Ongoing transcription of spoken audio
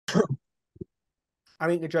I'm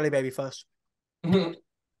eating a jelly baby first.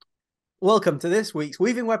 Welcome to this week's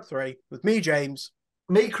Weaving Web 3 with me, James.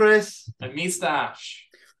 Me, Chris. And me, Stash.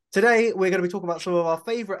 Today, we're going to be talking about some of our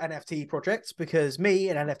favourite NFT projects because me,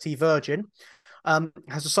 an NFT virgin,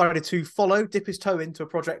 has decided to dip his toe into a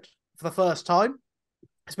project for the first time.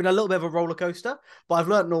 It's been a little bit of a roller coaster, but I've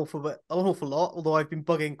learned an awful lot, although I've been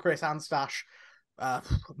bugging Chris and Stash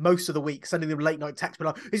most of the week, sending them late night texts,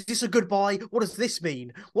 like, is this a good buy? What does this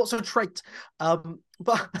mean? What's a trait?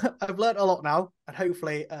 But I've learned a lot now, and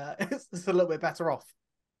hopefully it's a little bit better off.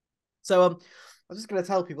 So I'm just going to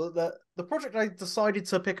tell people that the project I decided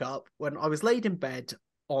to pick up when I was laid in bed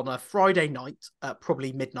on a Friday night at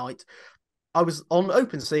probably midnight, I was on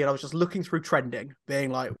OpenSea and I was just looking through trending,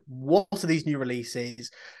 being like, what are these new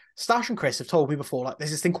releases? Stash and Chris have told me before, like,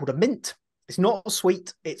 there's this thing called a mint. It's not a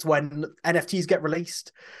sweet. It's when NFTs get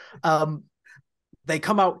released. They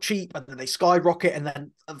come out cheap and then they skyrocket and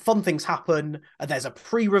then fun things happen and there's a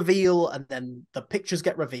pre-reveal and then the pictures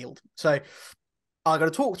get revealed. So I'm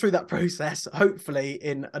going to talk through that process, hopefully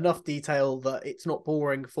in enough detail that it's not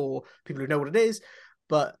boring for people who know what it is,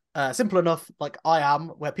 but simple enough, like I am,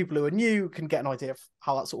 where people who are new can get an idea of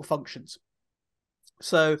how that sort of functions.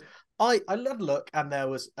 So I had a look and there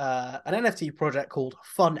was an NFT project called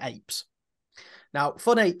Fun Apes. Now,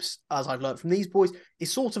 Fun Apes, as I've learned from these boys,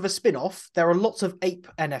 is sort of a spin-off. There are lots of ape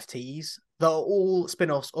NFTs that are all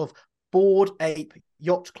spin-offs of Bored Ape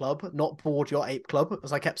Yacht Club, not Bored Yacht Ape Club,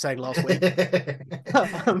 as I kept saying last week. Yeah,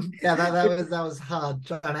 that was hard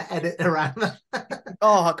trying to edit around that.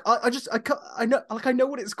 I know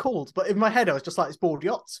what it's called, but in my head I was just like, it's bored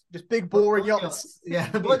yachts, just big boring yachts. Yeah,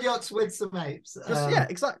 bored yachts with some apes. Yeah,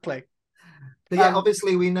 exactly. But yeah,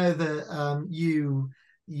 obviously we know that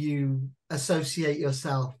you associate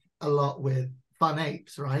yourself a lot with fun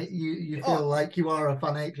apes, right? You feel like you are a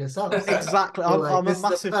fun ape yourself. So exactly. I'm a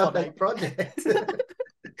massive fun ape project.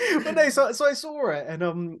 But no, so I saw it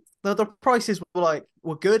and the prices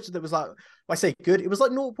were good. There was like, I say good, it was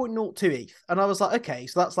like 0.02 ETH. And I was like, okay,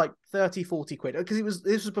 so that's like 30-40 quid. Because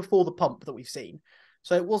this was before the pump that we've seen.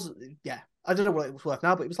 So it wasn't, yeah, I don't know what it was worth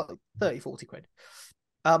now, but it was like 30-40 quid.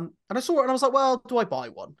 And I saw it and I was like, well, do I buy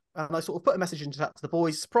one? And I sort of put a message into that to the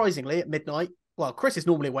boys, surprisingly, at midnight. Well, Chris is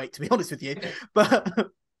normally awake, to be honest with you, but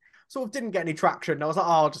sort of didn't get any traction. I was like, oh,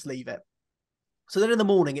 I'll just leave it. So then in the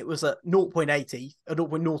morning, it was at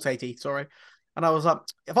 0.80, sorry. And I was like,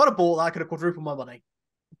 if I'd have bought that, I could have quadrupled my money.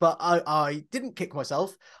 But I didn't kick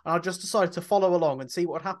myself, and I just decided to follow along and see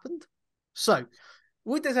what happened. So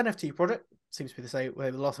with this NFT project, seems to be the same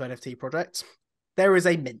with a lot of NFT projects, there is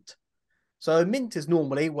a mint. So a mint is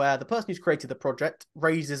normally where the person who's created the project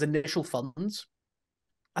raises initial funds,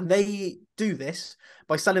 and they do this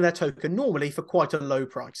by selling their token normally for quite a low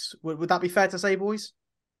price. Would that be fair to say, boys?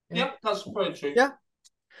 Yep, that's very true. Yeah,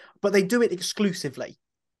 but they do it exclusively.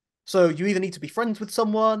 So you either need to be friends with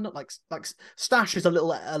someone, like Stash is a little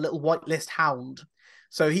whitelist hound.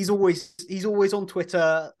 So he's always on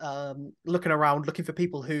Twitter, looking around, looking for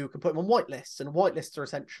people who can put him on whitelists. And whitelists are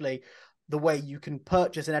essentially the way you can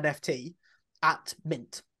purchase an NFT at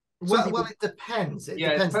mint. Well, it depends. It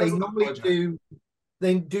depends. They normally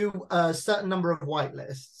do a certain number of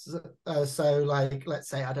whitelists. So, like, let's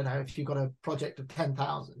say, I don't know, if you've got a project of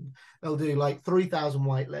 10,000, they'll do like 3,000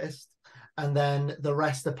 whitelists, and then the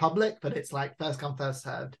rest are public, but it's like first come, first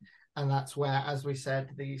served. And that's where, as we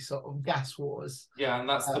said, the sort of gas wars. Yeah, and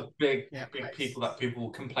that's the big people that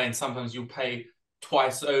people complain. Sometimes you'll pay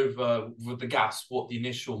twice over with the gas what the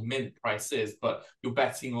initial mint price is, but you're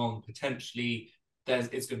betting on potentially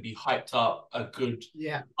it's going to be hyped up a good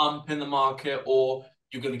pump in the market, or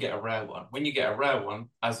you're going to get a rare one. When you get a rare one,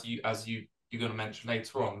 as you're going to mention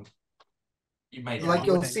later on, you may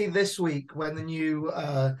you'll see this week when the new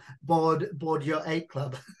Board Your Ape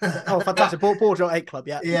Club. Oh, fantastic! Board Your Ape Club,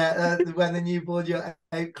 yeah. Yeah, when the new Board Your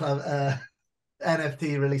Ape Club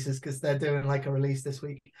NFT releases, because they're doing like a release this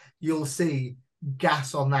week, you'll see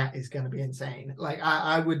gas on that is going to be insane. Like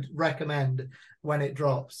I would recommend when it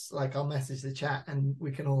drops, like I'll message the chat and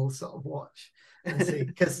we can all sort of watch and see,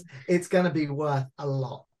 because it's going to be worth a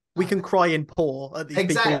lot. We can cry in paw at these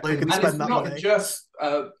people who can spend that money. Not just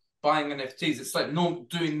buying NFTs, it's like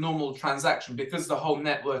doing normal transaction, because the whole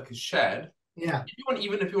network is shared. Yeah.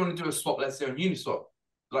 Even if you want to do a swap, let's say on Uniswap,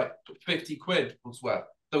 like 50 quid was worth,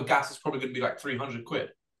 the gas is probably going to be like 300 quid.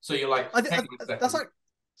 So you're like,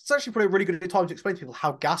 it's actually probably a really good time to explain to people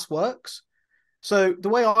how gas works. So the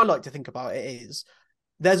way I like to think about it is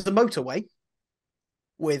there's a motorway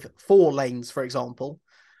with 4 lanes, for example,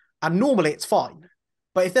 and normally it's fine.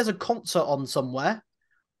 But if there's a concert on somewhere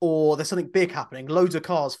or there's something big happening, loads of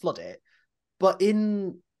cars flood it. But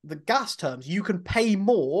in the gas terms, you can pay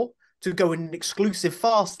more to go in an exclusive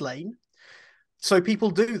fast lane. So people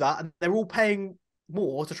do that, and they're all paying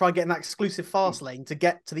more to try and get in that exclusive fast lane to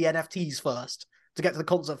get to the NFTs first, to get to the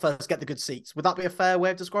concert first, get the good seats. Would that be a fair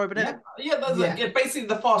way of describing it? Yeah, basically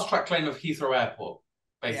the fast track lane of Heathrow Airport,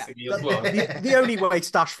 basically, as well. The only way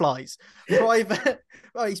Stash flies. Private,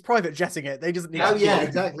 well, he's private jetting it. They doesn't need Oh, yeah,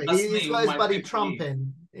 exactly. He's got his buddy Trump league.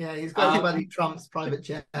 in. Yeah, he's got his buddy Trump's private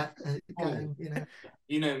jet going,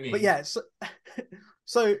 You know me. But yeah,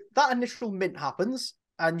 so that initial mint happens,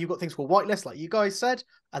 and you've got things called whitelist, like you guys said,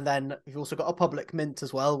 and then you've also got a public mint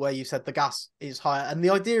as well, where you said the gas is higher. And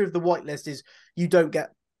the idea of the whitelist is you don't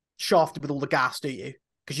get shafted with all the gas, do you?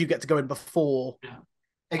 Because you get to go in before. Yeah.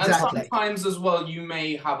 Exactly. And sometimes as well, you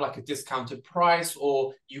may have like a discounted price,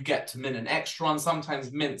 or you get to mint an extra one.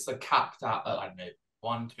 Sometimes mints are capped at, I don't know,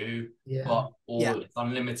 1, 2, or it's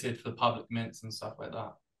unlimited for the public mints and stuff like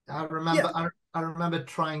that. I remember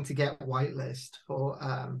trying to get whitelist for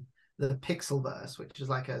the Pixelverse, which is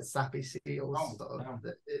like a Sappy Seals sort of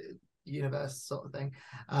universe sort of thing.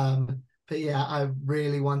 But yeah, I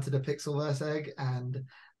really wanted a Pixelverse egg, and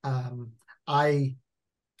I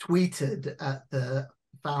tweeted at the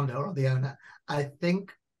founder or the owner, I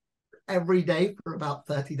think every day for about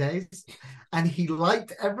 30 days, and he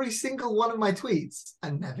liked every single one of my tweets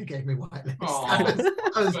and never gave me whitelist.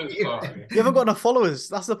 You haven't got enough followers.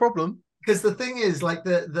 That's the problem. Because the thing is, like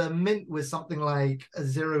the mint was something like a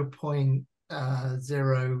 0.03 or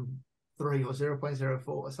 0.04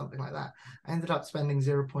 or something like that. I ended up spending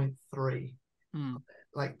 0.3,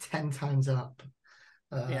 like 10 times up.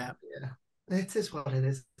 Yeah. It is what it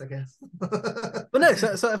is, I guess. But no,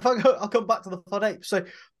 so if I'll come back to the Fun Ape. So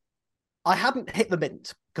I hadn't hit the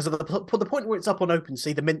mint because of the point where it's up on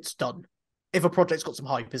OpenSea, the mint's done. If a project's got some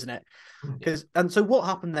hype, isn't it? And so what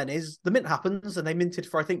happened then is the mint happens, and they minted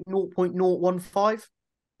for I think 0.015.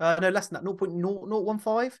 No, less than that,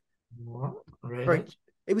 0.0015. What? Really? Right.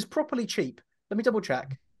 It was properly cheap. Let me double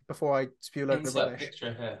check before I spew a load of rubbish.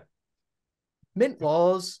 Picture here. Mint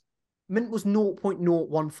was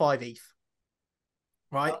 0.015 ETH.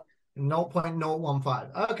 Right?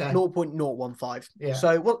 0.015. Okay. 0.015. Yeah.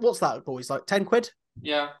 So what's that, boys? Like 10 quid?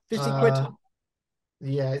 Yeah. 15 quid?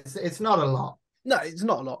 Yeah, it's not a lot. No, it's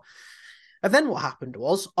not a lot. And then what happened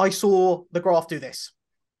was I saw the graph do this.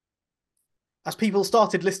 As people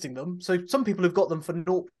started listing them, so some people who've got them for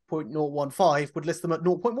 0.015 would list them at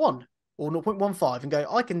 0.1 or 0.15 and go,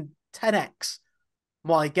 I can 10x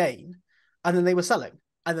my gain. And then they were selling.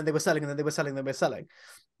 And then they were selling, and then they were selling, and then they were selling.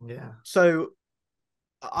 Yeah. So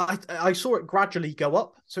I saw it gradually go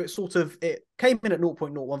up. So it came in at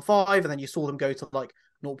 0.015, and then you saw them go to like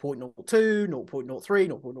 0.02, 0.03,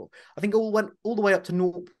 0.0. I think all went all the way up to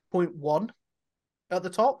 0.1 at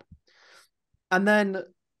the top. And then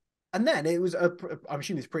it was, I'm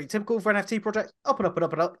assuming it's pretty typical for NFT projects, up and up and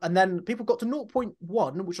up and up. And then people got to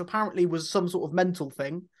 0.1, which apparently was some sort of mental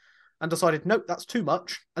thing, and decided, nope, that's too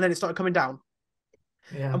much. And then it started coming down.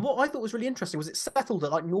 Yeah. And what I thought was really interesting was it settled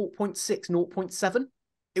at like 0.6, 0.7.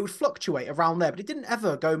 It would fluctuate around there, but it didn't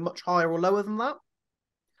ever go much higher or lower than that.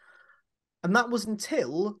 And that was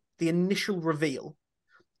until the initial reveal.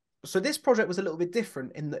 So this project was a little bit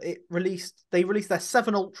different in that they released their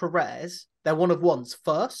 7 ultra rares, their one of ones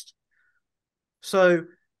first. So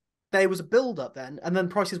there was a build up then, and then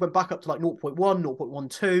prices went back up to like 0.1,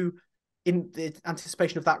 0.12 in the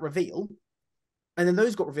anticipation of that reveal. And then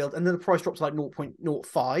those got revealed, and then the price dropped to like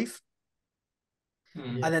 0.05.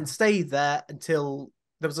 And then stayed there until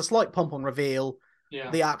there was a slight pump on reveal,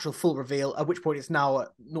 the actual full reveal, at which point it's now at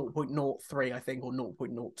 0.03, I think, or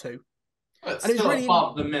 0.02. Well, it's still really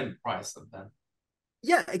above the mint price of them.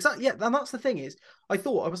 Yeah, exactly. Yeah, and that's the thing is, I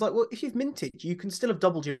was like, well, if you've minted, you can still have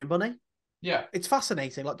doubled your money. Yeah. It's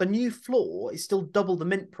fascinating. Like, the new floor is still double the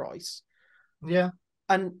mint price. Yeah.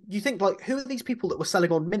 And you think, like, who are these people that were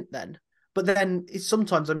selling on mint then? But then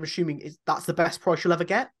sometimes I'm assuming that's the best price you'll ever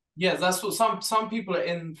get. Yeah, that's what some people are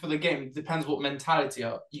in for the game. It depends what mentality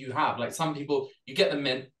you have. Like some people, you get the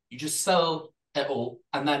mint, you just sell it all,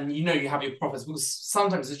 and then you have your profits. Because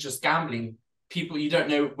sometimes it's just gambling. People, you don't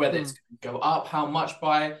know whether it's going to go up, how much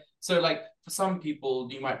by. So like for some people,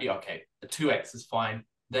 you might be, okay, the 2x is fine.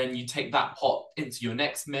 Then you take that pot into your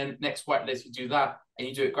next mint, next whitelist, you do that, and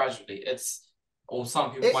you do it gradually. Or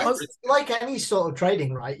some people might... It's like any sort of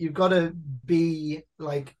trading, right? You've got to be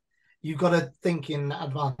like... You've got to think in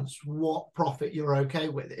advance what profit you're okay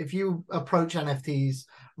with. If you approach NFTs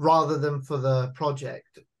rather than for the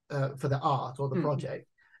project, for the art or the project,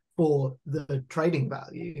 for the trading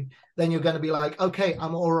value, then you're going to be like, okay,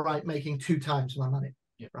 I'm all right making 2 times my money,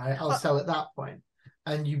 right? I'll sell at that point.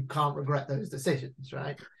 And you can't regret those decisions,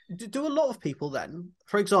 right? do a lot of people then,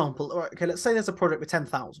 for example, okay, let's say there's a project with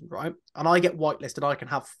 10,000, right? And I get whitelisted, I can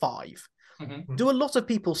have 5. Mm-hmm. Do a lot of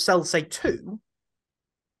people sell, say, 2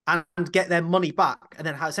 and get their money back and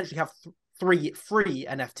then essentially have 3 free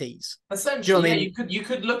NFTs? Essentially, you know yeah, I mean? you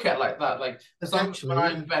could look at it like that. Like, when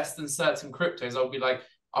I invest in certain cryptos, I'll be like,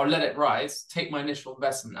 I'll let it rise, take my initial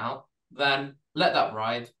investment out, then let that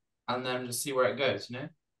ride, and then just see where it goes, you know?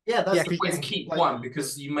 Yeah, that's the always keep one,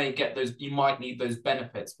 because you might need those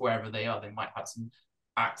benefits wherever they are. They might have some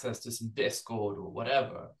access to some Discord or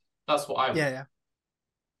whatever. That's what I yeah.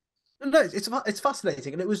 No, it's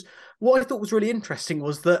fascinating, and it was what I thought was really interesting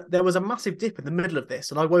was that there was a massive dip in the middle of this,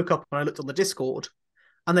 and I woke up and I looked on the Discord,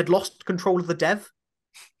 and they'd lost control of the dev.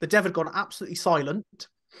 The dev had gone absolutely silent,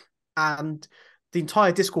 and the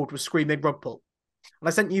entire Discord was screaming rug pull. And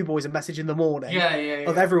I sent you boys a message in the morning. Yeah.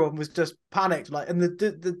 Of everyone was just panicked, like, and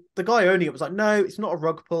the guy owning it was like, no, it's not a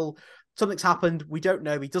rug pull. Something's happened. We don't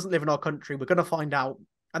know. He doesn't live in our country. We're going to find out.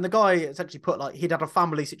 And the guy essentially put, like, he'd had a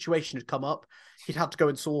family situation had come up. He'd had to go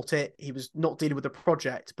and sort it. He was not dealing with the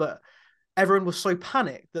project, but everyone was so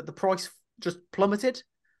panicked that the price just plummeted.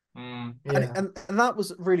 Yeah. And that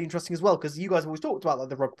was really interesting as well, because you guys have always talked about, like,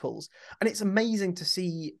 the rug pulls, and it's amazing to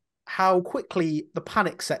see how quickly the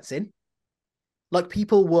panic sets in. Like,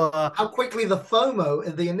 people were... How quickly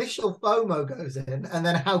the initial FOMO goes in, and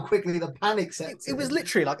then how quickly the panic sets in. It was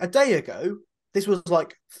literally like a day ago, this was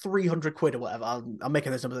like 300 quid or whatever. I'm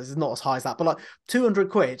making those numbers. It's not as high as that, but like 200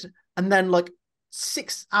 quid. And then like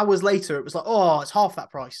 6 hours later, it was like, oh, it's half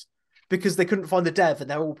that price, because they couldn't find the dev and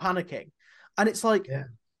they're all panicking. And it's like,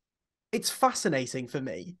 it's fascinating for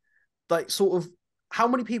me, like, sort of how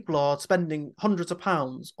many people are spending hundreds of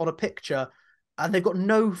pounds on a picture and they've got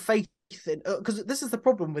no faith in, because this is the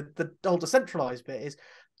problem with the whole decentralized bit, is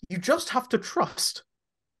you just have to trust.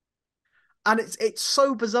 And it's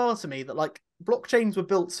so bizarre to me that, like, blockchains were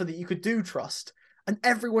built so that you could do trust, and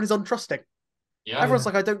everyone is untrusting. Everyone's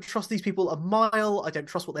like, I don't trust these people a mile. I don't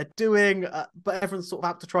trust what they're doing. But everyone's sort of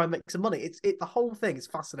out to try and make some money. The whole thing is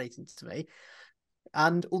fascinating to me.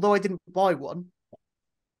 And although I didn't buy one,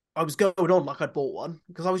 I was going on like I'd bought one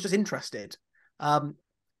because I was just interested. And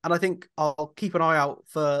I think I'll keep an eye out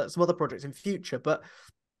for some other projects in future. But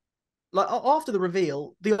like, after the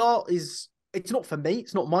reveal, the art it's not for me.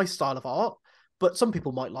 It's not my style of art, but some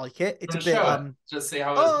people might like it. It's a bit just see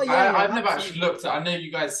how it is. Oh, yeah, I've never actually looked at. I know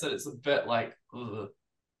you guys said it's a bit like, ugh.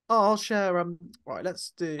 Oh, I'll share. Right,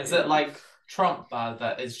 let's do. Is it like Trump bad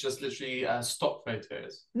that it's just literally stock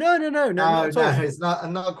photos? No, it's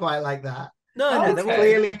not quite like that. No, they're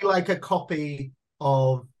clearly like a copy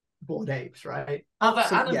of Bored Apes, right? Oh,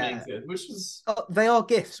 they're animated, which is they are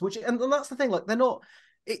GIFs, and that's the thing. Like, they're not.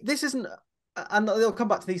 This isn't, and they'll come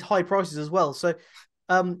back to these high prices as well. So,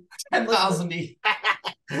 10,000.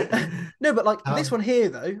 No, but like this one here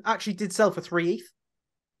though actually did sell for 3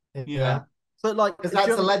 ETH. Yeah. So like, because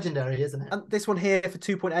that's a legendary, isn't it? And this one here for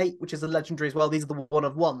 2.8, which is a legendary as well. These are the one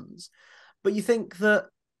of ones. But you think that,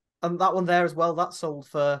 and that one there as well, that sold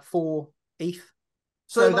for 4 ETH.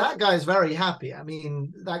 So like, that guy's very happy. I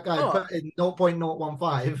mean, that guy put in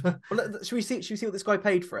 0.015. Well, should we see what this guy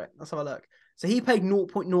paid for it? Let's have a look. So he paid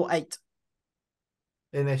 0.08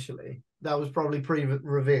 initially. That was probably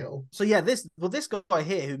pre-reveal. So yeah, this guy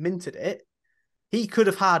here who minted it, he could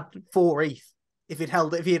have had 4 ETH if he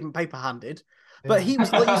hadn't paper handed. But he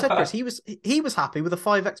was, like you said, Chris, he was happy with a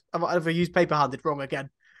 5x. I've ever used paper handed wrong again.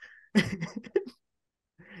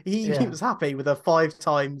 he was happy with a 5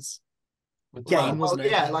 times gain, wasn't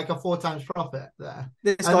it? Yeah, like a 4 times profit there.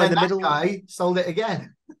 This guy in the middle guy sold it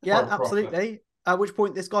again. Yeah, absolutely. At which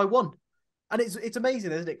point this guy won. And it's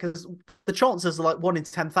amazing, isn't it? Because the chances are like 1 in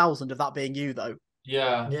 10,000 of that being you, though.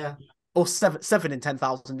 Yeah. Or 7 in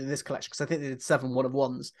 10,000 in this collection, because I think they did 7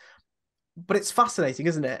 1-of-1s. But it's fascinating,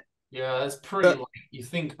 isn't it? Yeah, it's pretty. Like, you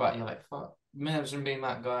think about it, you're like, fuck, imagine being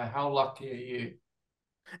that guy. How lucky are you?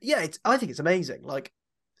 Yeah, I think it's amazing. Like,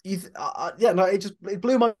 it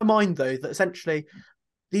blew my mind though that essentially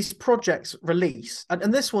these projects release,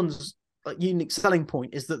 and this one's like unique selling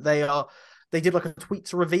point is that they did like a tweet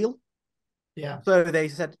to reveal. Yeah. So they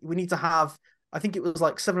said we need to have, I think it was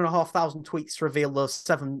like 7,500 tweets to reveal the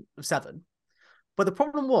 7 of 7. But the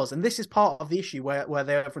problem was, and this is part of the issue where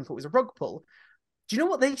everyone thought it was a rug pull. Do you know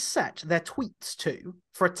what they set their tweets to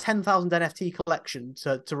for a 10,000 NFT collection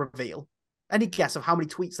to reveal? Any guess of how many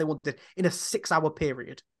tweets they wanted in a 6-hour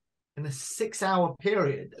period? In a 6-hour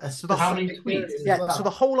period? How many tweets? Yeah, well. So the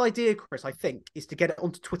whole idea, Chris, I think, is to get it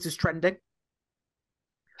onto Twitter's trending.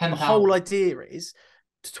 10,000. The whole idea is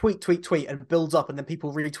to tweet, and it builds up, and then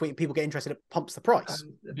people retweet, and people get interested, it pumps the price.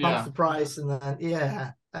 It pumps the price, and then,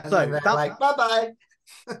 and so then they're like, bye-bye.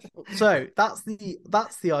 So that's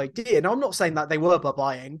the idea. Now I'm not saying that they were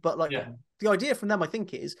buying, but like the idea from them, I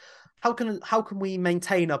think, is how can we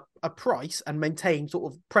maintain a price and maintain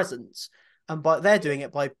sort of presence, and they're doing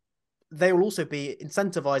it by they will also be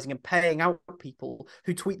incentivizing and paying out people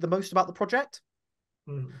who tweet the most about the project.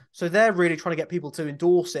 So they're really trying to get people to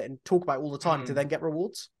endorse it and talk about it all the time to then get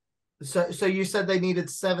rewards. So you said they needed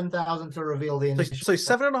 7,000 to reveal the initial. So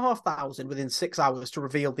 7,500 within 6 hours to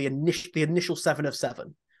reveal the initial 7 of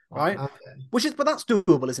 7. Right, okay. But that's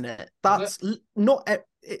doable, isn't it? That's not.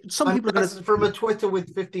 Some people are going to from a Twitter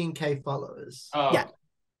with 15K followers. Yeah.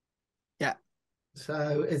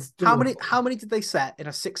 So it's doable. How many did they set in a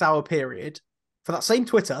 6-hour period for that same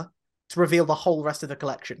Twitter to reveal the whole rest of the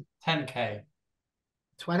collection? 10K,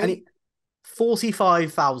 20,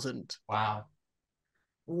 45,000. Wow,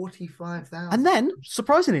 45,000. And then,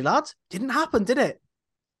 surprisingly, lads, didn't happen, did it?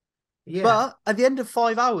 Yeah. But at the end of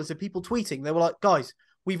 5 hours of people tweeting, they were like, guys,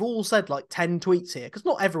 we've all said like 10 tweets here, because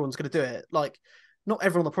not everyone's going to do it. Like, not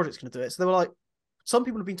everyone on the project's going to do it. So they were like, some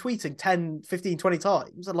people have been tweeting 10, 15, 20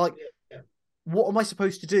 times. And like, what am I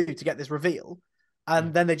supposed to do to get this reveal?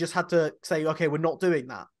 And then they just had to say, okay, we're not doing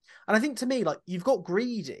that. And I think to me, like, you've got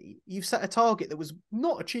greedy. You've set a target that was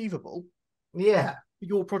not achievable. Yeah. For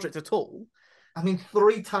your project at all. I mean,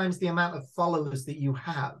 3 times the amount of followers that you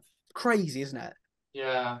have. Crazy, isn't it?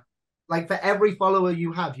 Yeah. Like, for every follower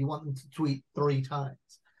you have, you want them to tweet 3 times.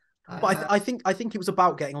 But I think it was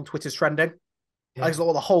about getting on Twitter's trending. Yeah. That's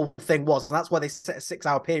what the whole thing was. And that's why they set a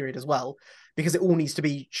 6-hour period as well, because it all needs to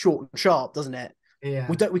be short and sharp, doesn't it? Yeah.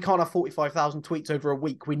 We can't have 45,000 tweets over a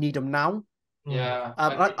week. We need them now. Yeah.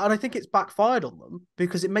 And I think it's backfired on them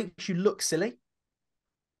because it makes you look silly.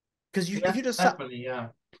 Because if you just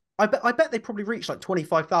I bet they probably reached like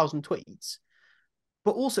 25,000 tweets,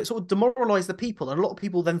 but also it sort of demoralized the people, and a lot of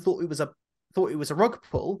people then thought it was a rug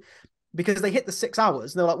pull because they hit the 6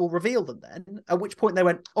 hours and they're like, "We'll reveal them then." At which point they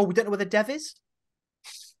went, "Oh, we don't know where the dev is."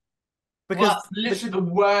 Because that's literally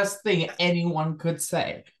the worst thing anyone could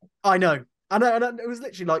say. I know. It was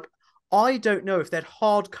literally like, I don't know if they'd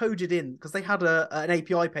hard coded in, because they had an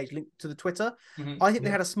API page linked to the Twitter. I think they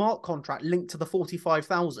had a smart contract linked to the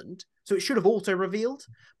 45,000. So it should have auto revealed.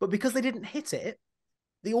 But because they didn't hit it,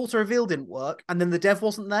 the auto reveal didn't work. And then the dev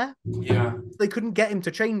wasn't there. Yeah. They couldn't get him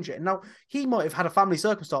to change it. Now, he might have had a family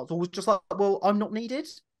circumstance or was just like, well, I'm not needed.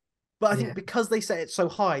 But I think because they set it so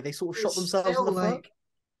high, they sort of shot themselves in the foot.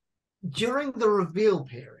 During the reveal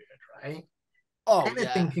period, right?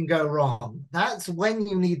 Anything can go wrong. That's when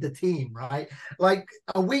you need the team, right? Like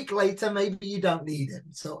a week later, maybe you don't need him,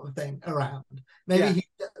 sort of thing around. Maybe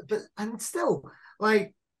and still,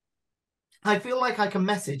 like, I feel like I can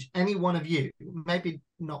message any one of you, maybe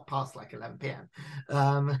not past like 11 p.m.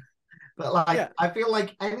 But like, I feel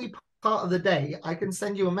like any part of the day, I can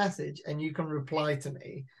send you a message and you can reply to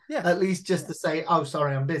me. Yeah. At least just to say, oh,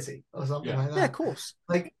 sorry, I'm busy or something like that. Yeah, of course.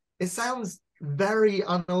 Like, it sounds very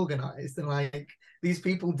unorganized and like these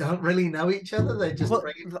people don't really know each other. They're just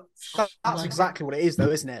that's exactly what it is,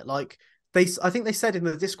 though, isn't it? Like I think they said in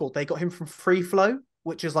the Discord they got him from Free Flow,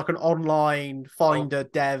 which is like an online finder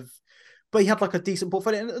dev, but he had like a decent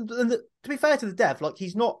portfolio. And to be fair to the dev, like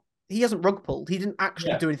he hasn't rug pulled. He didn't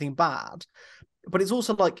actually do anything bad. But it's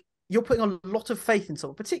also like you're putting a lot of faith in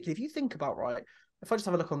someone, particularly if you think about, right, if I just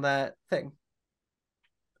have a look on their thing.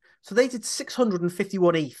 So they did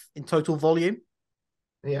 651 ETH in total volume.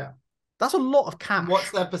 Yeah. That's a lot of cash.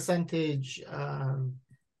 What's their percentage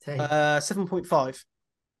take? 7.5.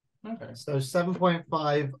 Okay. So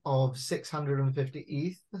 7.5 of 650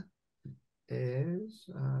 ETH is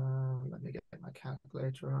let me get my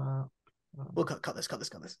calculator up. We'll cut this. Yeah,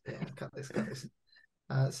 cut this.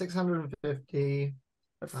 650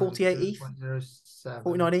 48 ETH.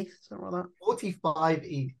 49 ETH, something like that. 45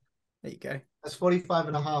 ETH. There you go. That's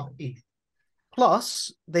 45.5 ETH.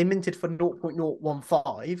 Plus, they minted for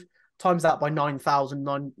 0.015, times that by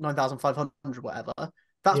 9,500, whatever.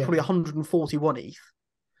 That's probably 141 ETH.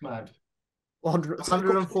 Mad.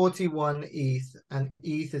 141 ETH, and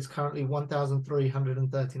ETH is currently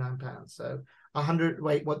 £1,339. So 100.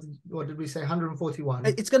 Wait, what did we say? 141.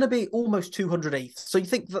 It's going to be almost 200 ETH. So you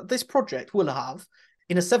think that this project will have,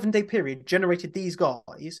 in a 7-day period, generated these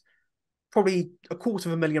guys probably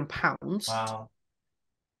 £250,000. Wow.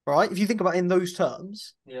 Right? If you think about it in those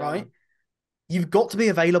terms, right? You've got to be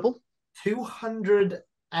available.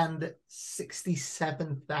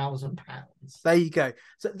 £267,000. There you go.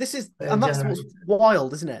 So this is, and that's what's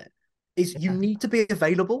wild, isn't it? Is you need to be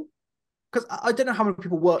available, because I don't know how many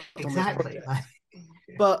people work on this project,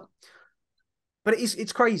 but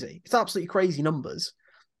it's crazy. It's absolutely crazy numbers.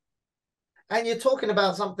 And you're talking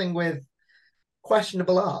about something with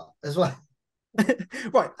questionable art as well.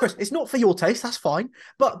 Right, Chris, it's not for your taste. That's fine.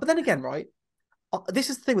 But then again, right, this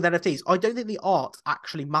is the thing with NFTs. I don't think the art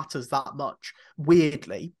actually matters that much.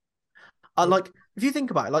 Weirdly, like if you think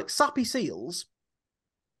about it, like sappy seals,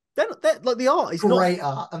 they're like the art is great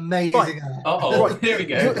not art, amazing art. Oh, right. here we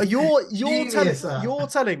go. You're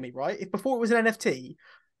telling me, right? If before it was an NFT,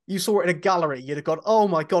 you saw it in a gallery, you'd have gone, "Oh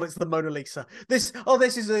my god, it's the Mona Lisa." This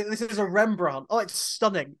is a Rembrandt. Oh, it's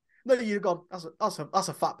stunning. No, you'd have gone, "That's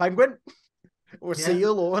a fat penguin." Or a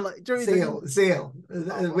seal, or like seal.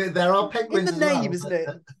 There are penguins in the name, well, isn't it?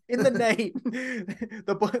 In the name,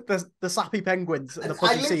 the sappy penguins and the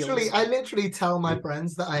pudgy seals. I literally tell my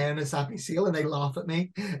friends that I own a sappy seal, and they laugh at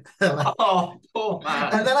me. Like, oh, poor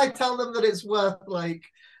man! And then I tell them that it's worth like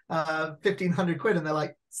 1,500 quid, and they're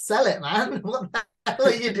like, "Sell it, man! What the hell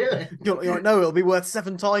are you doing?" You're like, no, it'll be worth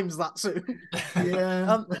 7 times that soon.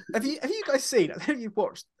 Yeah. Have you guys seen? Have you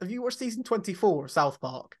watched season 24 of South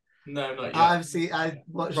Park? No, not yet. I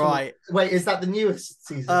watched. Right. Wait, is that the newest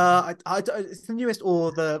season? It's the newest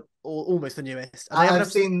or almost the newest. And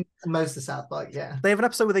I've seen most of South Park. Yeah. They have an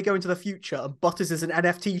episode where they go into the future and Butters is an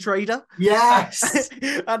NFT trader. Yes.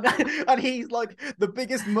 and he's like the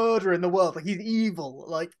biggest murderer in the world. Like he's evil.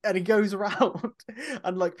 Like, and he goes around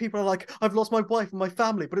and like people are like, "I've lost my wife and my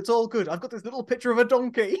family, but it's all good. I've got this little picture of a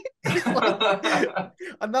donkey."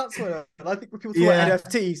 And that's where I think when people talk about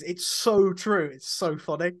NFTs, it's so true. It's so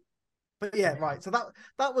funny. But yeah, right. So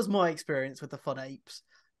that was my experience with the Fun Apes.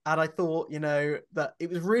 And I thought, that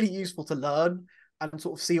it was really useful to learn and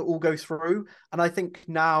sort of see it all go through. And I think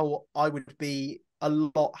now I would be a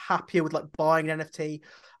lot happier with like buying an NFT.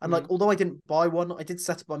 And like, although I didn't buy one, I did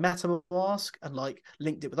set up my MetaMask and like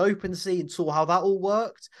linked it with OpenSea and saw how that all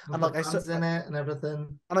worked. And like I said in it and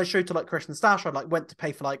everything. And I showed to like Christian Stash, I like went to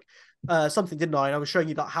pay for like something, didn't I? And I was showing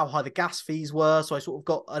you like how high the gas fees were. So I sort of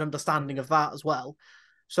got an understanding of that as well.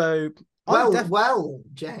 So well,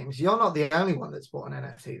 James, you're not the only one that's bought an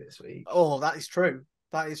NFT this week. Oh, that is true.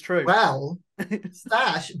 That is true. Well,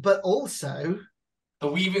 Stash, but also the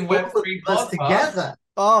Weaving Web 3 podcast together.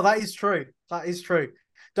 Oh, that is true. That is true.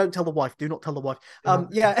 Don't tell the wife. Do not tell the wife.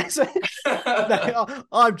 Yeah. No,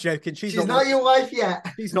 I'm joking. She's not your wife yet.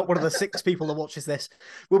 She's not one of the 6 people that watches this.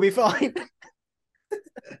 We'll be fine.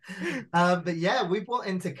 But yeah, we bought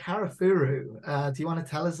into Karafuru. Do you want to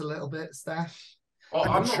tell us a little bit, Stash? Well,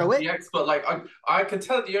 I'm not the expert. Like I could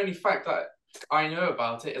tell the only fact that I know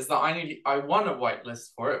about it is that I won a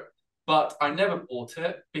whitelist for it, but I never bought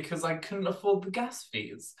it because I couldn't afford the gas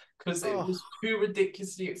fees because it was too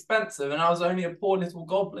ridiculously expensive, and I was only a poor little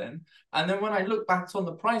goblin. And then when I look back on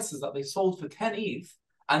the prices that they sold for 10 ETH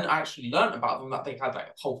and actually learned about them, that they had like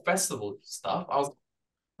a whole festival stuff, I was,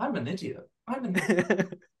 I'm an idiot.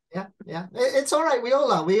 Yeah. It's all right. We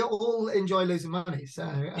all are. We all enjoy losing money. So,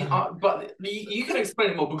 but you can explain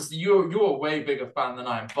it more because you're a way bigger fan than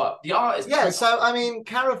I am. But the art is So I mean,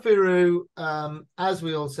 Karafuru, as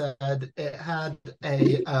we all said, it had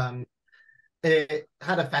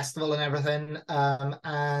a festival and everything,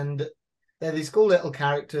 and they're these cool little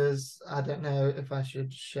characters. I don't know if I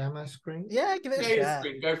should share my screen. Yeah, give it a share.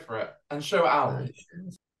 Screen. Go for it and show it out.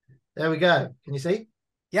 There we go. Can you see?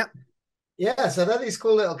 Yep. Yeah, so they're these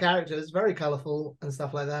cool little characters, very colourful and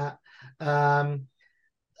stuff like that.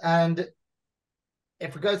 And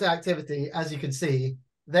if we go to activity, as you can see,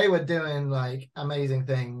 they were doing like amazing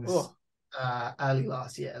things early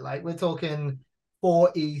last year. Like we're talking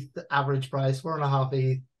 4 ETH average price, 4.5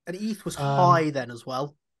 ETH. And ETH was high then as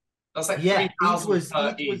well. That's like ETH was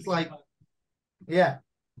like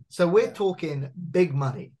So we're talking big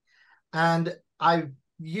money. And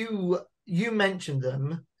you mentioned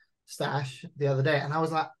them, Stash, the other day, and I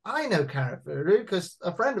was like, I know Karafuru because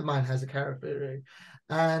a friend of mine has a Karafuru,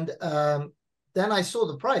 and then I saw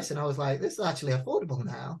the price and I was like, this is actually affordable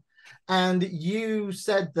now. And you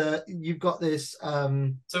said that you've got this.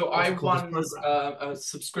 So I won a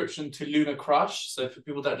subscription to Luna Crush. So for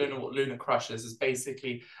people that don't know what Luna Crush is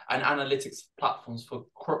basically an analytics platform for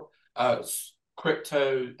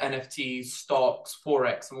crypto, NFTs, stocks,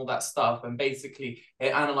 Forex, and all that stuff. And basically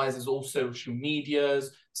it analyzes all social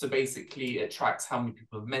medias. So basically it tracks how many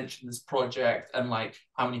people have mentioned this project and like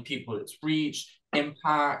how many people it's reached,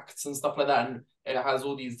 impacts and stuff like that. And it has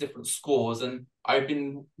all these different scores. And I've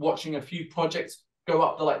been watching a few projects go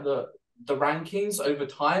up the rankings over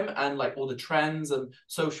time and like all the trends and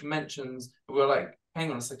social mentions. We're like, hang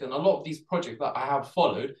on a second, a lot of these projects that I have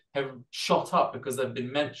followed have shot up because they've been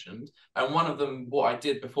mentioned. And one of them, what I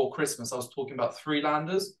did before Christmas, I was talking about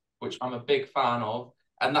Freelanders, which I'm a big fan of.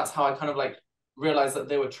 And that's how I kind of like realized that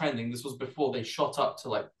they were trending. This was before they shot up to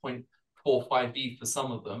like 0.45 ETH for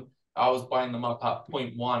some of them. I was buying them up at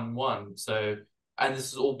 0.11. So, And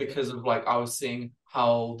this is all because of like I was seeing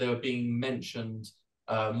how they were being mentioned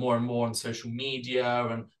more and more on social media,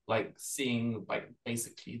 and like seeing like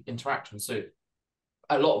basically interaction. So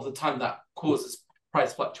a lot of the time that causes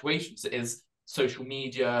price fluctuations is social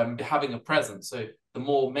media and having a presence. So the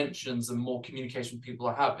more mentions and more communication people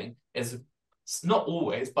are having is, it's not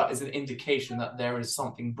always, but is an indication that there is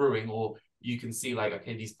something brewing, or you can see like,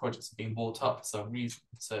 okay, these projects are being bought up for some reason.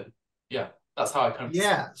 So yeah, that's how I kind of...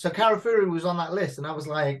 Yeah, so Karafuru was on that list, and I was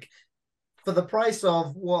like, for the price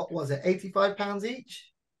of, what was it, £85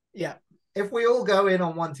 each? Yeah. If we all go in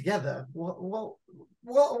on one together, what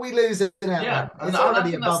are we losing out? Yeah, It's and already I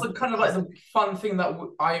think above. that's the kind of like the fun thing that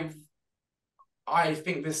I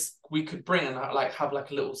think this we could bring and like have like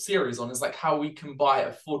a little series on, is like how we can buy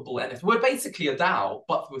affordable NFT. We're basically a DAO,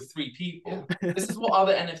 but with 3 people. Yeah. This is what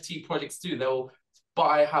other NFT projects do. They'll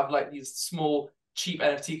have like these small cheap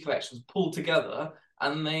NFT collections pulled together,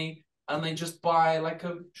 and they just buy like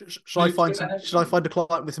a... Should I find a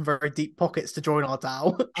client with some very deep pockets to join our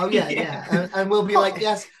DAO? Oh yeah. And we'll be like,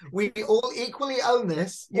 yes, we all equally own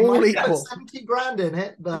this. You all might equal. put 70 grand in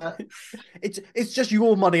it, but it's just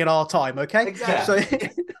your money and our time, okay? Exactly.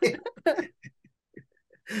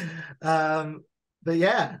 So but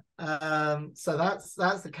yeah, so that's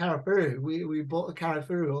the Karafuru. We bought the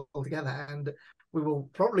Karafuru all together, and we will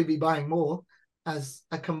probably be buying more as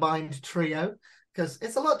a combined trio, because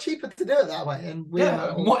it's a lot cheaper to do it that way, and we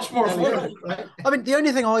are much more affordable, right? I mean, the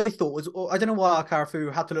only thing I thought was, I don't know why our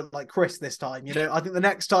Karafuru had to look like Chris this time. You know, I think the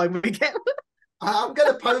next time we get, I'm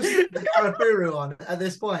going to post the Karafuru on at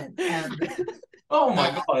this point, and oh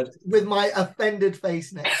my god, with my offended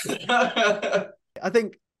face next to it. I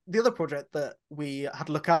think the other project that we had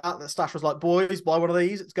to look at that Stash was like, boys, buy one of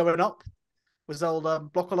these, it's going up, was old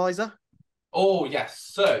Blockalizer. Oh yes.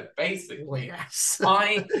 So basically, yes.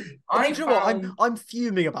 I you know what? I'm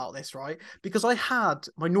fuming about this, right? Because I had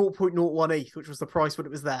my 0.01 ETH, which was the price when it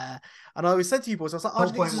was there, and I always said to you boys, I was like,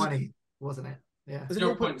 0.1 ETH, wasn't it? Yeah. Was it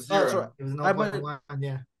 0.0? Oh, sorry. It was 0.1,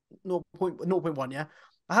 yeah. 0.1, yeah.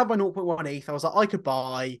 I had my 0.1 ETH. I was like,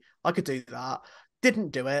 I could do that.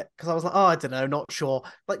 Didn't do it because I was like, I don't know, not sure.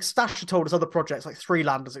 Like Stash had told us other projects like Three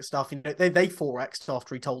Landers and stuff, you know, they 4x'd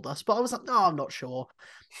after he told us, but I was like, no, I'm not sure.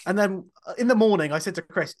 And then in the morning, I said to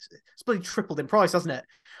Chris, it's bloody tripled in price, hasn't it?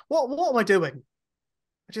 What am I doing?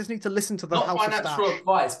 I just need to listen to the not House of Stash. Not financial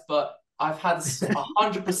advice, but I've had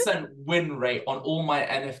 100% win rate on all my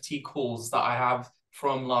NFT calls that I have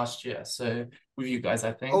from last year. So with you guys,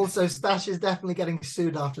 I think. Also, Stash is definitely getting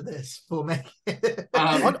sued after this for making.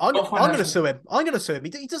 I'm going to sue him. I'm going to sue him.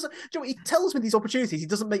 He doesn't. You know, he tells me these opportunities. He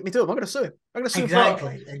doesn't make me do them. I'm going to sue him. I'm going to sue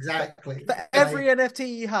him exactly for every NFT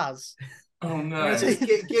he has. Oh no!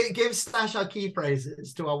 Give Stash our key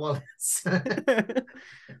phrases to our wallets.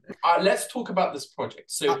 Let's talk about this project.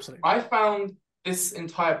 So absolutely. I found this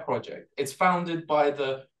entire project. It's founded by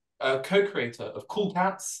the co-creator of Cool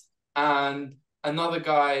Cats and another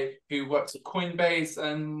guy who works at Coinbase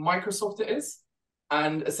and Microsoft it is.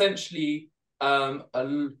 And essentially, I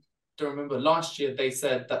don't remember, last year they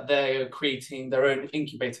said that they're creating their own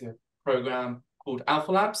incubator program called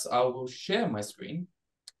Alpha Labs. I will share my screen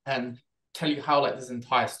and tell you how like this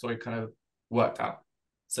entire story kind of worked out.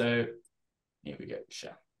 So here we go,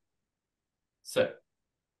 share. So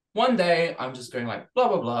one day I'm just going like blah,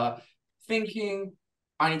 blah, blah, thinking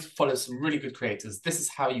I need to follow some really good creators. This is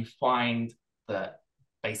how you find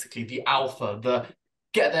basically the alpha, the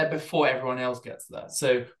get there before everyone else gets there.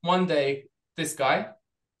 So one day this guy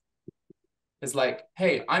is like,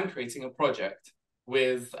 hey, I'm creating a project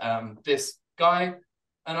with this guy.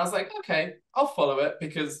 And I was like, okay, I'll follow it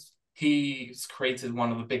because he's created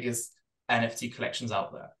one of the biggest NFT collections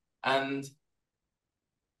out there. And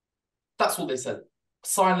that's what they said.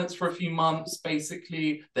 Silence for a few months,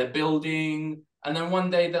 basically. They're building. And then one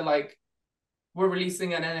day they're like, we're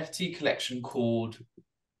releasing an NFT collection called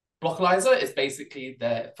Blockalizer. It's basically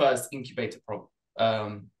their first incubator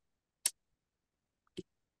their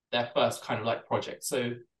first kind of like project.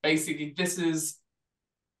 So basically this is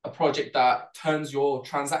a project that turns your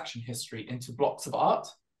transaction history into blocks of art,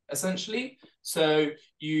 essentially. So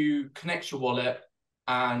you connect your wallet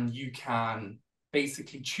and you can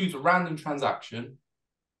basically choose a random transaction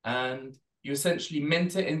and you essentially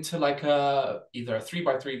mint it into like either a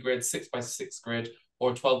 3x3 grid, 6x6 grid, or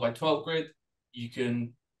a 12x12 grid. You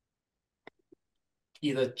can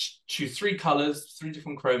either choose 3 colors, 3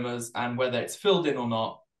 different chromas, and whether it's filled in or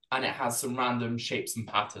not, and it has some random shapes and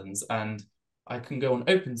patterns. And I can go on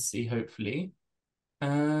OpenSea, hopefully,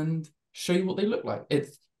 and show you what they look like.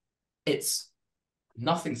 It's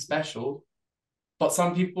nothing special, but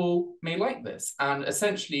some people may like this. And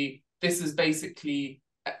essentially, this is basically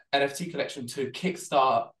NFT collection to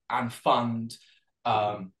kickstart and fund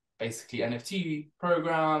basically NFT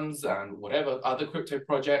programs and whatever other crypto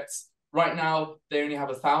projects. Right now, they only have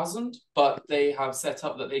 1,000, but they have set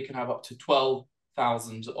up that they can have up to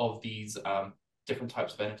 12,000 of these different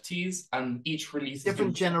types of NFTs, and each release is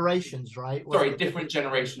different generations, right? Sorry, different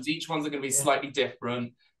generations. Each one's are going to be slightly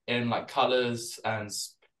different in like colors and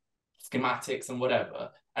schematics and whatever.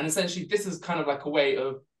 And essentially, this is kind of like a way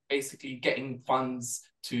of basically getting funds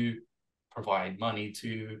to provide money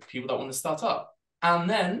to people that want to start up. And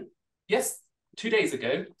then, yes, 2 days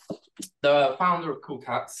ago, the founder of Cool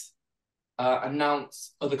Cats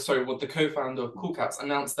announced, the co-founder of Cool Cats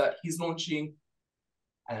announced that he's launching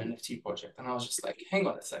an NFT project. And I was just like, hang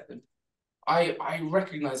on a second. I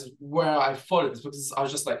recognize where I followed this, because I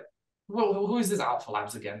was just like, well, who is this Alpha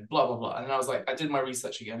Labs again? Blah, blah, blah. And I was like, I did my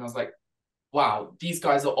research again. I was like, wow, these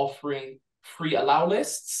guys are offering free allow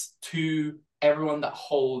lists to everyone that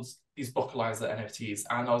holds these Blockalizer NFTs.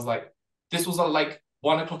 And I was like, this was at like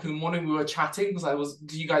 1 o'clock in the morning. We were chatting because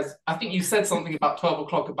I think you said something about 12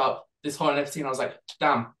 o'clock about this whole NFT. And I was like,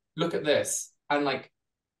 damn, look at this. And like,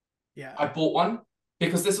 yeah, I bought one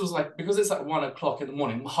because because it's like 1 o'clock in the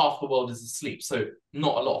morning, half the world is asleep. So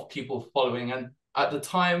not a lot of people following. And at the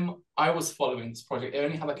time I was following this project, it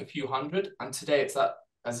only had like a few hundred. And today it's at,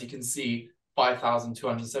 as you can see,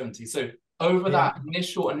 5,270. So over that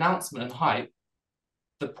initial announcement and hype,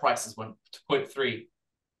 the prices went to 0.3,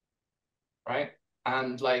 right?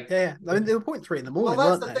 And like, I mean, they were 0.3 in the morning.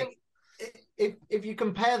 Well, that's the thing. If you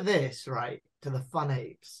compare this, right, to the Fun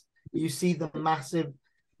Apes, you see the massive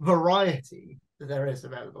variety that there is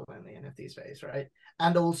available in the NFT space, right?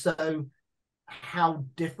 And also how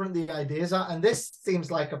different the ideas are. And this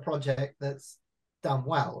seems like a project that's done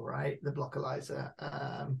well, right? The Blockalizer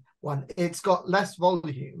one. It's got less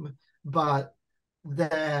volume, but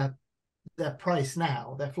their price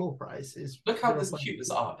now, their floor price is... Look how cute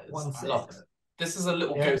this art is. I love it. This is a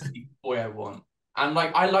little ghosty boy I want. And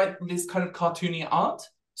like, I like this kind of cartoony art.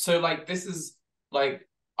 So like, this is like,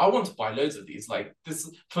 I want to buy loads of these. Like, this,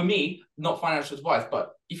 for me, not financial advice,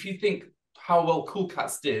 but if you think how well Cool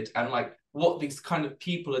Cats did and like what these kind of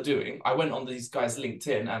people are doing, I went on these guys'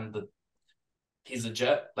 LinkedIn, and he's a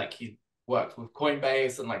jet. Like, he worked with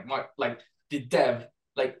Coinbase and like the dev,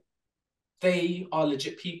 like, they are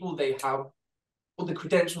legit people. They have all the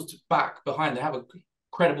credentials to back behind. They have a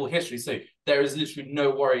credible history. So there is literally no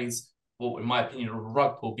worries, well, in my opinion, of a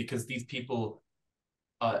rug pull, because these people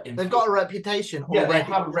they've got a reputation already. They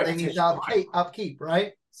have a reputation. They need to upkeep,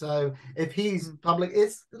 right? So if he's public,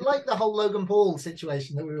 it's like the whole Logan Paul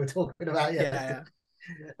situation that we were talking about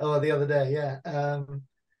the other day.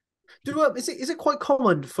 Is it quite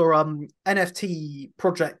common for NFT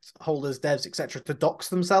project holders, devs, etc., to dox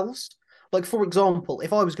themselves? Like, for example,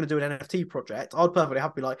 if I was going to do an NFT project, I'd perfectly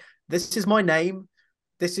have to be like, this is my name,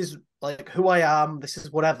 this is like who I am, this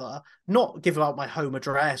is whatever. Not give out my home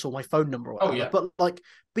address or my phone number or whatever, but like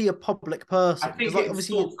be a public person. I think like, it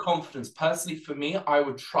instills confidence. Personally, for me, I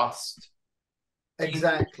would trust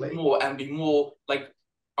more and be more like,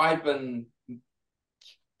 I've been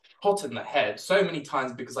hot in the head so many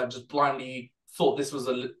times because I just blindly thought this was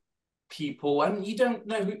a people, and you don't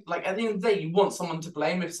know who, like, at the end of the day, you want someone to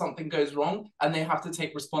blame if something goes wrong, and they have to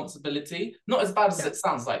take responsibility. Not as bad as it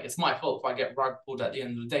sounds like. It's my fault if I get rug pulled at the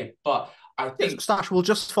end of the day, but I think Stash will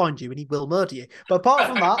just find you and he will murder you. But apart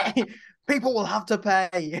from that, people will have to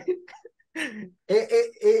pay.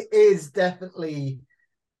 It is definitely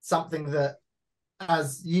something that,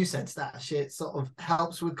 as you said, Stash, it sort of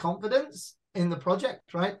helps with confidence in the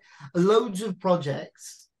project, right? Loads of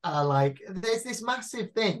projects are like, there's this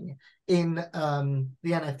massive thing in the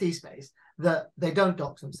NFT space that they don't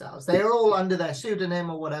dox themselves. They are all under their pseudonym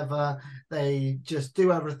or whatever. They just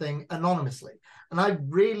do everything anonymously. And I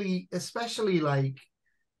really, especially like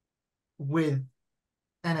with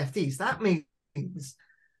NFTs, that means,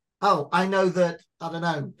 oh, I know that, I don't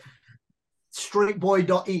know,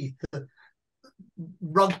 streetboy.eth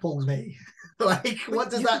rug pulls me. Like,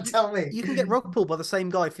 what does that tell me? You can get rug pulled by the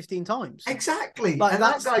same guy 15 times. Exactly. Like, and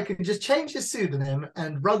that guy can just change his pseudonym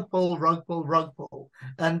and rug pull,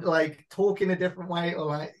 and like talk in a different way, or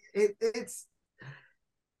like it's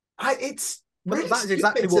really, that is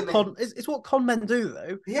exactly what it's what con men do,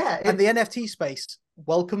 though. Yeah. And the NFT space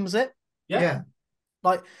welcomes it. Yeah.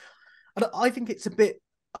 Like, I think it's a bit,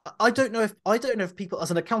 I don't know if people,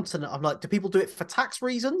 as an accountant, I'm like, do people do it for tax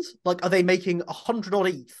reasons? Like, are they making 100 odd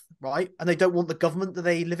ETH, right? And they don't want the government that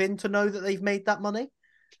they live in to know that they've made that money?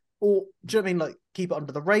 Or do you know what I mean, like, keep it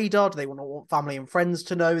under the radar? Do they want family and friends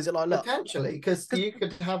to know? Is it like, look, potentially, because you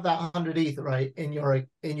could have that 100 ETH, right, in your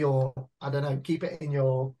I don't know, keep it in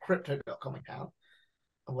your crypto.com account,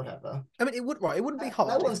 or whatever. I mean, it wouldn't be hard.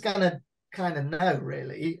 No one's gonna kind of know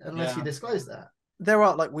really unless you disclose that. There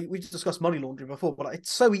are, like, we discussed money laundering before, but like,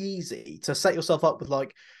 it's so easy to set yourself up with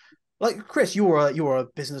like Chris, you're a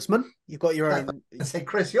businessman. You've got your own. I say,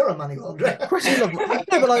 Chris, you're a money launderer. Chris, you love no,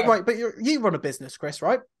 but like, right, but you run a business, Chris,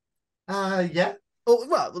 right? Yeah. Or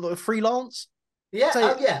well, freelance. Yeah.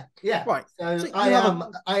 So, yeah. Right. So I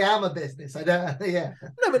am a business. I don't. Yeah.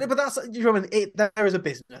 No, but that's, you know, there is a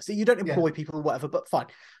business. You don't employ people or whatever, but fine.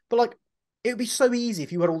 But like, it would be so easy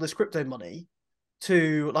if you had all this crypto money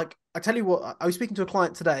to, like, I tell you what, I was speaking to a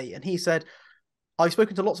client today, and he said, I've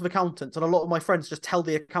spoken to lots of accountants, and a lot of my friends just tell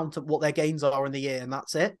the accountant what their gains are in the year, and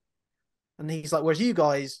that's it. And he's like, whereas you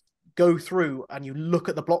guys go through and you look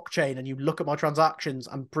at the blockchain and you look at my transactions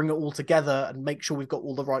and bring it all together and make sure we've got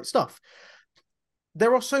all the right stuff.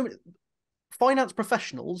 There are so many finance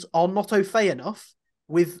professionals are not au fait enough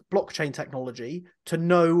with blockchain technology to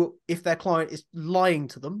know if their client is lying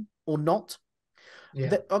to them or not.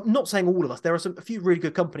 Yeah. I'm not saying all of us. There are a few really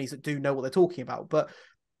good companies that do know what they're talking about, but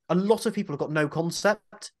a lot of people have got no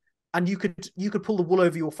concept, and you could pull the wool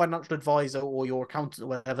over your financial advisor or your accountant or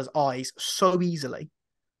whatever's eyes so easily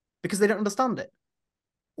because they don't understand it.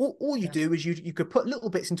 All you do is you could put little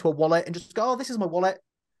bits into a wallet and just go, oh, this is my wallet.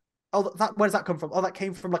 Oh, where does that come from? Oh, that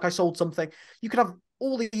came from, like, I sold something. You could have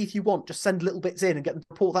all the ETH you want, just send little bits in and get them to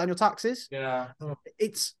report that on your taxes. Yeah.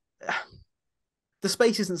 It's the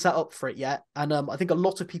space isn't set up for it yet. And I think a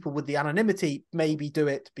lot of people with the anonymity maybe do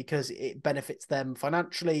it because it benefits them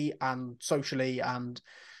financially and socially. And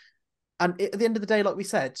at the end of the day, like we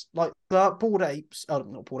said, like the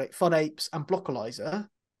Fun Apes and Blockalizer,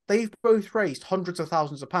 they've both raised hundreds of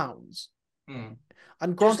thousands of pounds. And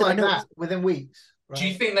granted, just like that, within weeks. Right? Do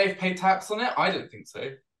you think they've paid tax on it? I don't think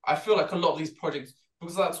so. I feel like a lot of these projects,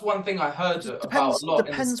 because that's one thing I heard about a lot.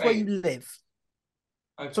 Depends where you live.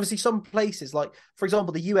 Okay. So obviously some places, like, for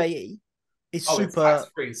example, the UAE is super... It's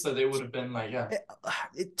tax-free, so they would have been like,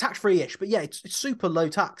 tax-free-ish, but yeah, it's super low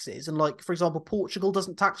taxes. And like, for example, Portugal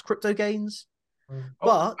doesn't tax crypto gains.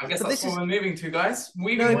 But I guess that's what we're moving to, guys.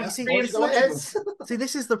 See,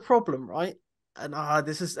 this is the problem, right? And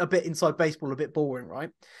this is a bit inside baseball, a bit boring, right?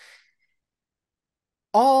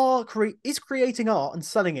 Is creating art and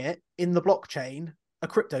selling it in the blockchain a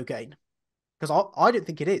crypto gain? Because I don't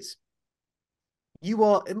think it is.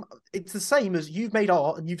 It's the same as you've made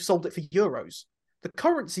art and you've sold it for euros. The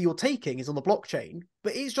currency you're taking is on the blockchain,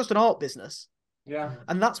 but it's just an art business. Yeah.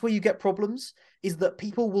 And that's where you get problems, is that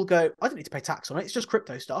people will go, I don't need to pay tax on it. It's just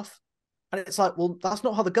crypto stuff. And it's like, well, that's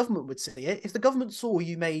not how the government would see it. If the government saw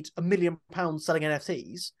you made £1 million selling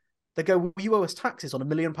NFTs, they go, well, you owe us taxes on £1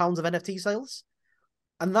 million of NFT sales.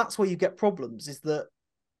 And that's where you get problems, is that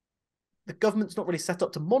the government's not really set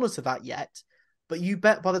up to monitor that yet. But you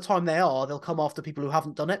bet by the time they'll come after people who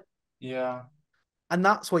haven't done it. Yeah. And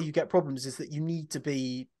that's where you get problems, is that you need to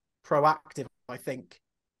be proactive, I think,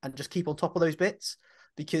 and just keep on top of those bits,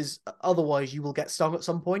 because otherwise you will get stung at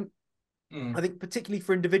some point. I think particularly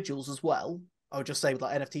for individuals as well, I would just say with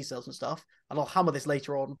like NFT sales and stuff, and I'll hammer this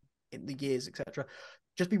later on in the years, etc.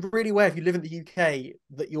 Just be really aware, if you live in the UK,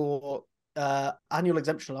 that your annual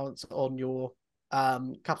exemption allowance on your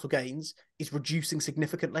capital gains is reducing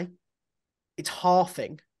significantly. It's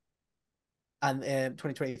halving and in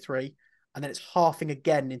 2023, and then it's halving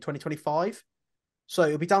again in 2025. So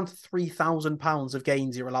it'll be down to £3,000 of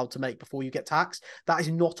gains you're allowed to make before you get taxed. That is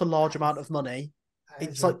not a large amount of money.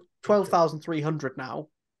 It's like 12,300 now,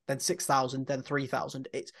 then 6,000, then 3,000.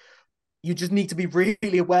 You just need to be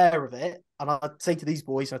really aware of it. And I'd say to these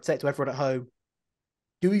boys, I'd say it to everyone at home,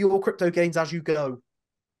 do your crypto gains as you go.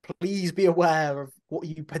 Please be aware of what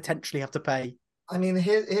you potentially have to pay. I mean,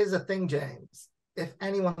 here's the thing, James. If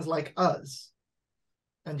anyone's like us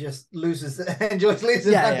and just enjoys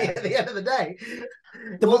losing money at the end of the day,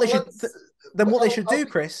 then what they should do,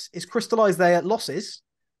 Chris, is crystallize their losses,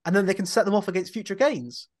 and then they can set them off against future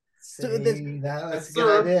gains. That's a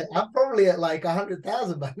good idea. I'm probably at like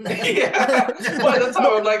 100,000 by now. Yeah. By the time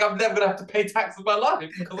I'm like, I'm never gonna have to pay tax in my life.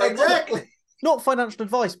 Exactly. Not financial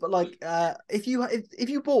advice, but like, if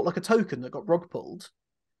you bought like a token that got rug pulled.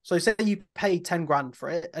 So say you paid 10 grand for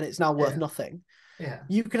it and it's now worth nothing. Yeah.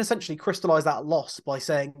 You can essentially crystallize that loss by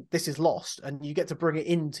saying this is lost, and you get to bring it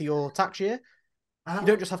into your tax year. You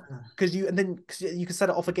don't just have, because you can set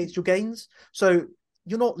it off against your gains. So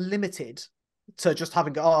you're not limited to just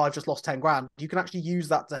having, I've just lost 10 grand. You can actually use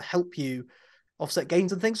that to help you offset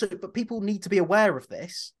gains and things. So, but people need to be aware of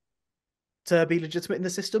this to be legitimate in the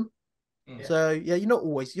system. Yeah. So yeah, you're not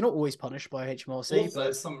always punished by HMRC.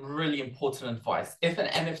 Also, some really important advice: if an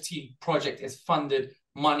NFT project is funded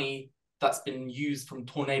money that's been used from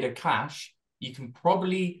Tornado Cash, you can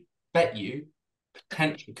probably bet you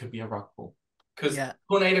potentially could be a rug pull. Because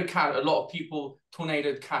Tornado Cash, a lot of people,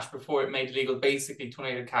 Tornado Cash before it made legal, basically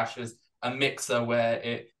Tornado Cash is a mixer where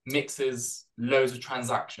it mixes loads of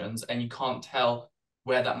transactions and you can't tell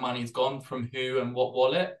where that money's gone from who and what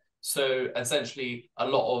wallet. So essentially a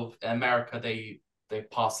lot of America, they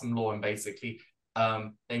passed some law and basically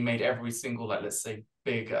they made every single, like, let's say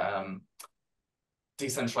big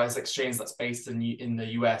decentralized exchange that's based in the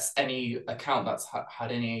US, any account that's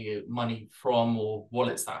had any money from, or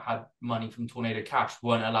wallets that had money from Tornado Cash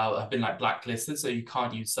weren't allowed, have been like blacklisted, so you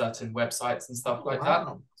can't use certain websites and stuff like that.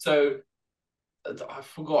 So I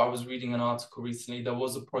forgot, I was reading an article recently, there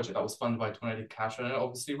was a project that was funded by Tornado Cash and it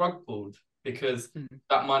obviously rug pulled because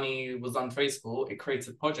that money was untraceable. It created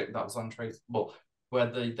a project that was untraceable, where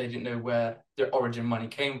they didn't know where their origin money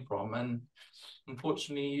came from, and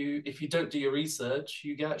unfortunately, if you don't do your research,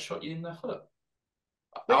 you get shot in the foot.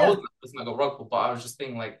 I wasn't like a rug pull, but I was just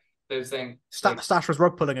thinking, like, they were saying Stash was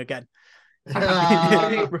rug pulling again.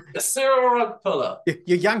 A serial rug puller.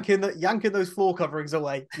 You're yanking those floor coverings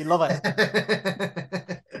away. You love it.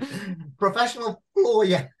 Professional floor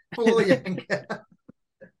yanker.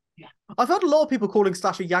 Yeah. I've heard a lot of people calling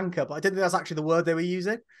Stash a yanker, but I didn't think that's actually the word they were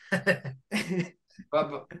using.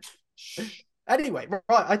 Anyway,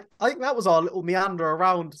 right, I think that was our little meander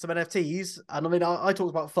around some NFTs. And I mean, I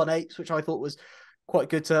talked about Fun Apes, which I thought was quite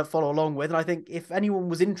good to follow along with. And I think if anyone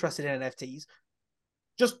was interested in NFTs,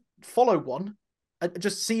 just follow one and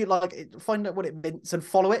just see, like, find out what it mints and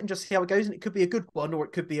follow it and just see how it goes. And it could be a good one or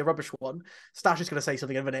it could be a rubbish one. Stash is going to say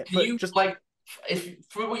something in a minute. But you just, like, if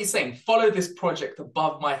for what you're saying, follow this project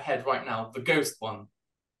above my head right now, the Ghost one.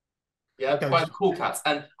 Yeah, by the Cool Cats.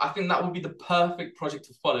 And I think that would be the perfect project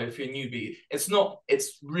to follow if you're a newbie.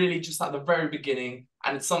 It's really just at the very beginning,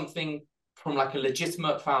 and it's something from like a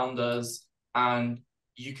legitimate founders, and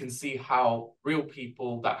you can see how real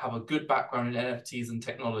people that have a good background in NFTs and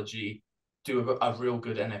technology do a real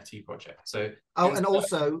good NFT project. So and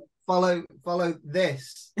also follow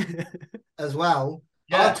this as well.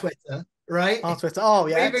 Yeah. Our Twitter. Right? Our Twitter. Oh,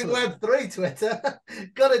 yeah. Leaving Web3 Twitter.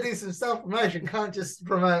 Got to do some self-promotion. Can't just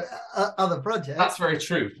promote other projects. That's very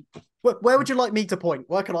true. Where would you like me to point?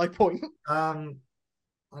 Where can I point? I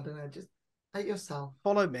don't know. Just at yourself.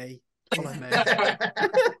 Follow me. Follow me.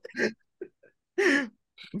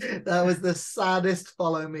 That was the saddest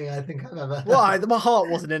follow me I think I've ever heard. Why? My heart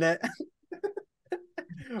wasn't in it.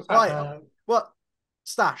 Right. What?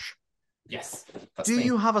 Stash. Yes. Do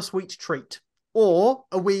you have a sweet treat? Or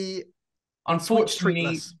are we...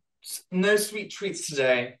 Unfortunately, no sweet treats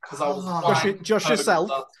today because I was just yourself.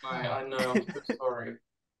 Last night. I know. I'm so sorry.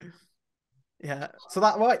 Yeah. So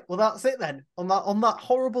that's it then. On that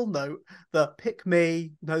horrible note, the pick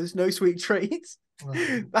me, no sweet treats.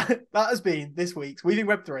 that has been this week's Weaving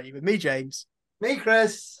Web3 with me, James. Me,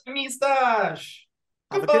 Chris. Me, Stash.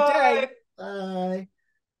 Have a good day. Bye.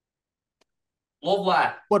 Love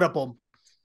that. What a bum.